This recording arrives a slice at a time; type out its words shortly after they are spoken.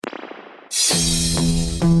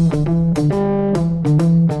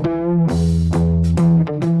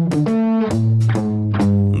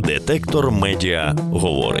Вектор Медіа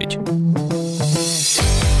говорить.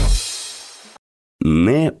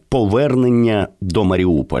 Не повернення до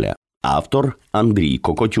Маріуполя. Автор Андрій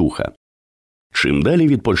Кокотюха. Чим далі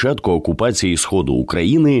від початку окупації Сходу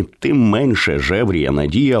України, тим менше жевріє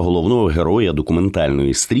надія головного героя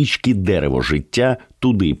документальної стрічки «Дерево життя»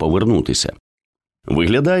 туди повернутися.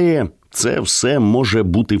 Виглядає, це все може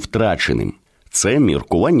бути втраченим. Це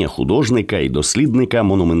міркування художника і дослідника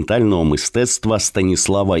монументального мистецтва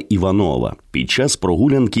Станіслава Іванова під час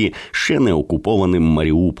прогулянки ще не окупованим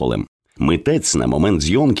Маріуполем. Митець на момент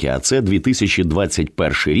зйомки, а це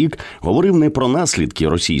 2021 рік, говорив не про наслідки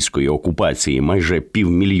російської окупації майже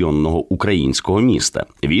півмільйонного українського міста.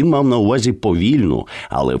 Він мав на увазі повільну,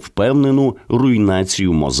 але впевнену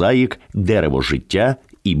руйнацію мозаїк «Дерево життя»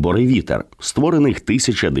 і «Боревітер», створених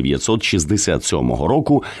 1967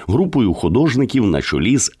 року групою художників на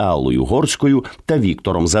чолі з Аллою Горською та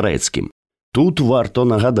Віктором Зарецьким. Тут варто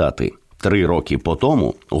нагадати, 3 роки по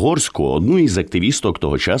тому Горську, одну із активісток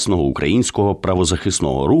тогочасного українського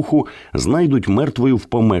правозахисного руху, знайдуть мертвою в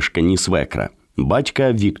помешканні свекра,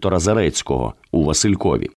 батька Віктора Зарецького, у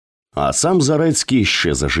Василькові. А сам Зарецький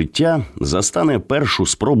ще за життя застане першу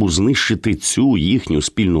спробу знищити цю їхню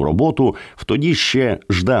спільну роботу в тоді ще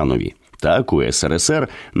Жданові. Так у СРСР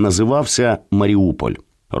називався Маріуполь.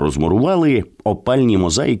 Розмурували опальні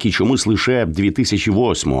мозаїки чомусь лише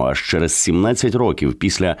 2008-го, аж через 17 років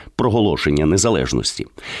після проголошення незалежності.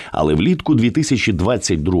 Але влітку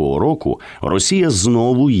 2022 року Росія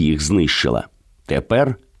знову їх знищила.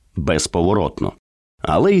 Тепер безповоротно.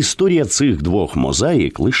 Але історія цих двох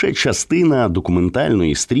мозаїк – лише частина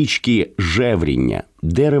документальної стрічки «Жевріння.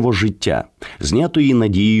 Дерево життя», знятої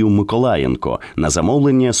Надією Миколаєнко на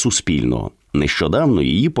замовлення Суспільного. Нещодавно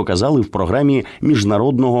її показали в програмі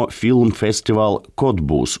міжнародного фільм-фестивалу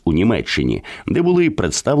 «Котбус» у Німеччині, де були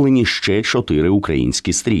представлені ще 4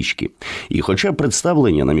 українські стрічки. І хоча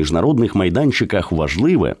представлення на міжнародних майданчиках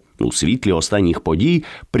важливе, у світлі останніх подій,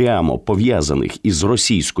 прямо пов'язаних із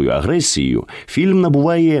російською агресією, фільм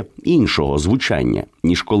набуває іншого звучання,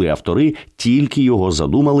 ніж коли автори тільки його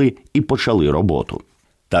задумали і почали роботу.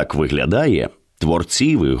 Так виглядає,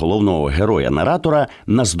 творців і головного героя-наратора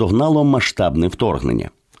наздогнало масштабне вторгнення.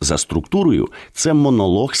 За структурою це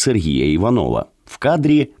монолог Сергія Іванова в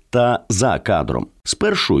кадрі та за кадром.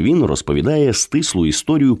 Спершу він розповідає стислу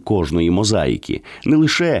історію кожної мозаїки, не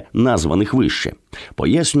лише названих вище.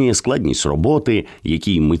 Пояснює складність роботи,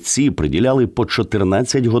 якій митці приділяли по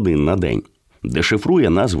 14 годин на день. Дешифрує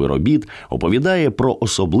назви робіт, оповідає про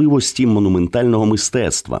особливості монументального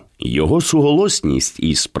мистецтва, його суголосність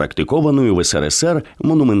із практикованою в СРСР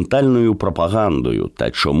монументальною пропагандою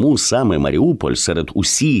та чому саме Маріуполь серед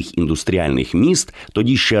усіх індустріальних міст,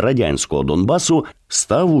 тоді ще радянського Донбасу,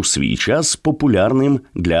 став у свій час популярним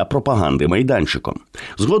для пропаганди майданчиком.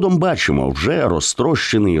 Згодом бачимо вже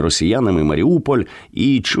розтрощений росіянами Маріуполь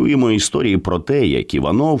і чуємо історії про те, як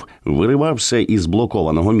Іванов виривався із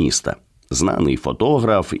блокованого міста. Знаний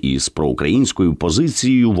фотограф із проукраїнською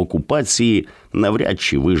позицією в окупації навряд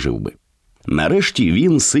чи вижив би. Нарешті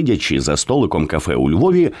він, сидячи за столиком кафе у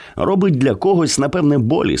Львові, робить для когось, напевне,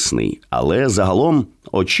 болісний, але загалом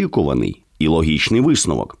очікуваний і логічний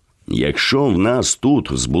висновок. Якщо в нас тут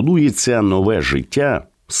збудується нове життя,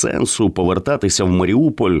 сенсу повертатися в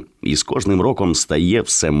Маріуполь із кожним роком стає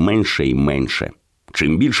все менше і менше.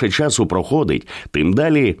 Чим більше часу проходить, тим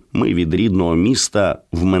далі ми від рідного міста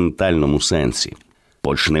в ментальному сенсі.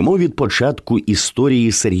 Почнемо від початку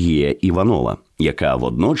історії Сергія Іванова, яка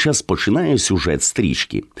водночас починає сюжет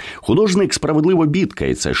стрічки. Художник справедливо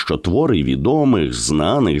бідкається, що твори відомих,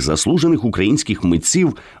 знаних, заслужених українських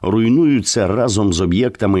митців руйнуються разом з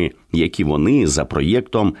об'єктами, які вони за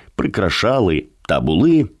проєктом прикрашали та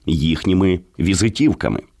були їхніми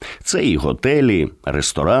візитівками. Це і готелі,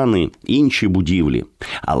 ресторани, інші будівлі.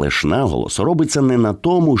 Але ж наголос робиться не на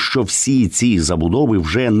тому, що всі ці забудови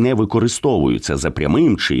вже не використовуються за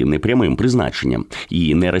прямим чи непрямим призначенням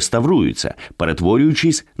і не реставруються,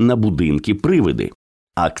 перетворюючись на будинки-привиди.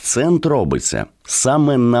 Акцент робиться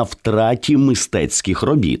саме на втраті мистецьких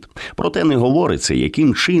робіт. Проте не говориться,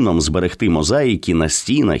 яким чином зберегти мозаїки на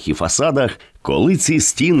стінах і фасадах, коли ці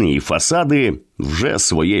стіни і фасади вже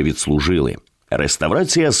своє відслужили.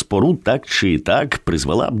 Реставрація споруд так чи так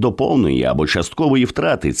призвела б до повної або часткової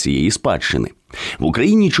втрати цієї спадщини. В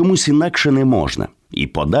Україні чомусь інакше не можна. І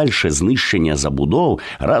подальше знищення забудов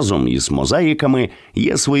разом із мозаїками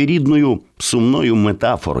є своєрідною сумною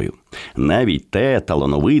метафорою. Навіть те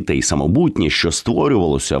талановите і самобутнє, що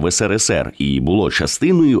створювалося в СРСР і було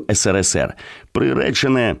частиною СРСР,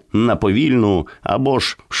 приречене на повільну або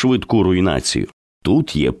ж швидку руйнацію.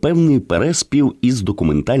 Тут є певний переспів із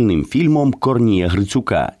документальним фільмом Корнія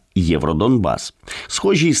Грицюка «Євродонбас».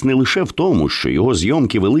 Схожість не лише в тому, що його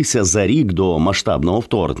зйомки велися за рік до масштабного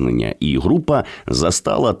вторгнення, і група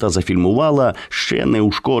застала та зафільмувала ще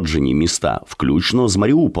неушкоджені міста, включно з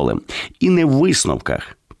Маріуполем. І не в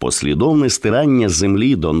висновках. Послідовне стирання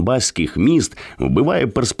землі донбаських міст вбиває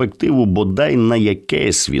перспективу бодай на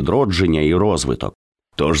якесь відродження і розвиток.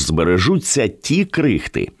 Тож збережуться ті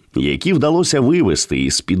крихти, які вдалося вивести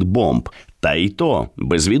із-під бомб, та й то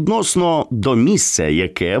безвідносно до місця,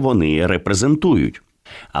 яке вони репрезентують.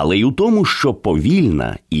 Але й у тому, що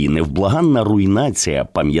повільна і невблаганна руйнація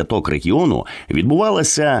пам'яток регіону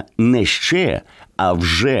відбувалася не ще, а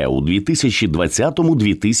вже у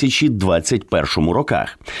 2020-2021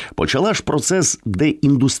 роках. Почала ж процес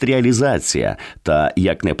деіндустріалізація та,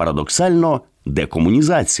 як не парадоксально,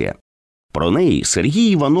 декомунізація. Про неї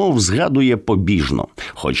Сергій Іванов згадує побіжно,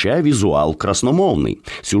 хоча візуал красномовний.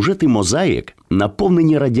 Сюжети мозаїк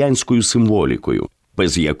наповнені радянською символікою,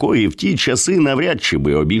 без якої в ті часи навряд чи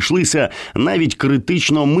би обійшлися навіть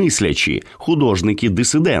критично мислячі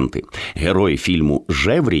художники-дисиденти. Герой фільму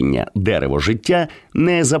 «Жевріння. Дерево життя»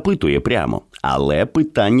 не запитує прямо, але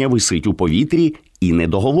питання висить у повітрі і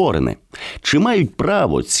недоговорене. Чи мають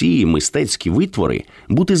право ці мистецькі витвори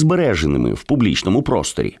бути збереженими в публічному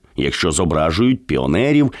просторі, якщо зображують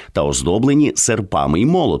піонерів та оздоблені серпами й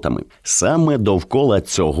молотами? Саме довкола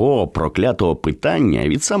цього проклятого питання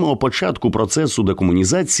від самого початку процесу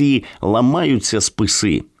декомунізації ламаються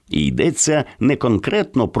списи. І йдеться не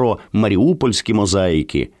конкретно про маріупольські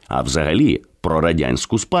мозаїки, а взагалі про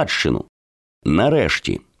радянську спадщину.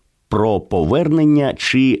 Нарешті, про повернення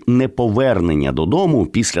чи неповернення додому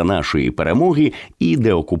після нашої перемоги і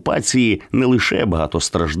деокупації не лише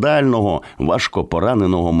багатостраждального, важко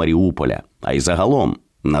пораненого Маріуполя, а й загалом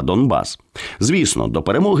на Донбас. Звісно, до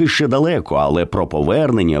перемоги ще далеко, але про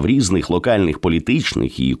повернення в різних локальних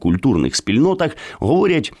політичних і культурних спільнотах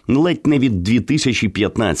говорять ледь не від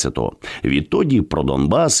 2015-го. Відтоді про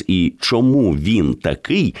Донбас і чому він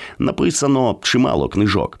такий написано чимало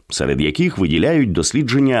книжок, серед яких виділяють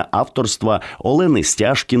дослідження авторства Олени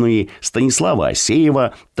Стяжкіної, Станіслава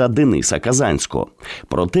Асєєва та Дениса Казанського.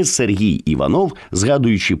 Проте Сергій Іванов,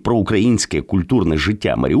 згадуючи про українське культурне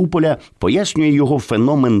життя Маріуполя, пояснює його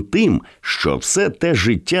феномен тим, що все те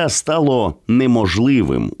життя стало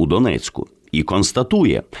неможливим у Донецьку. І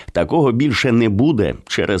констатує, такого більше не буде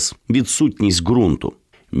через відсутність ґрунту.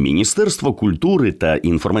 Міністерство культури та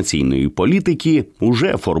інформаційної політики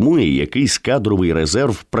уже формує якийсь кадровий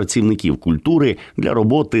резерв працівників культури для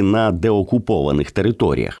роботи на деокупованих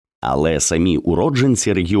територіях. Але самі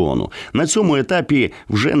уродженці регіону на цьому етапі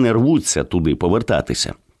вже не рвуться туди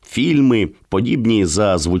повертатися. Фільми, подібні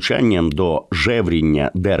за звучанням до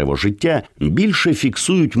 «Жевріння. Дерево життя», більше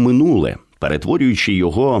фіксують минуле, перетворюючи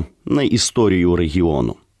його на історію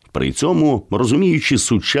регіону. При цьому розуміючи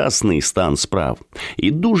сучасний стан справ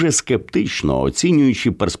і дуже скептично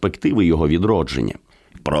оцінюючи перспективи його відродження.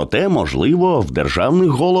 Проте, можливо, в державних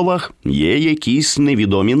головах є якісь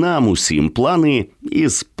невідомі нам усім плани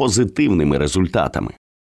із позитивними результатами.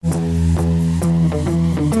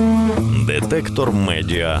 Детектор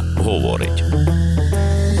медіа говорить.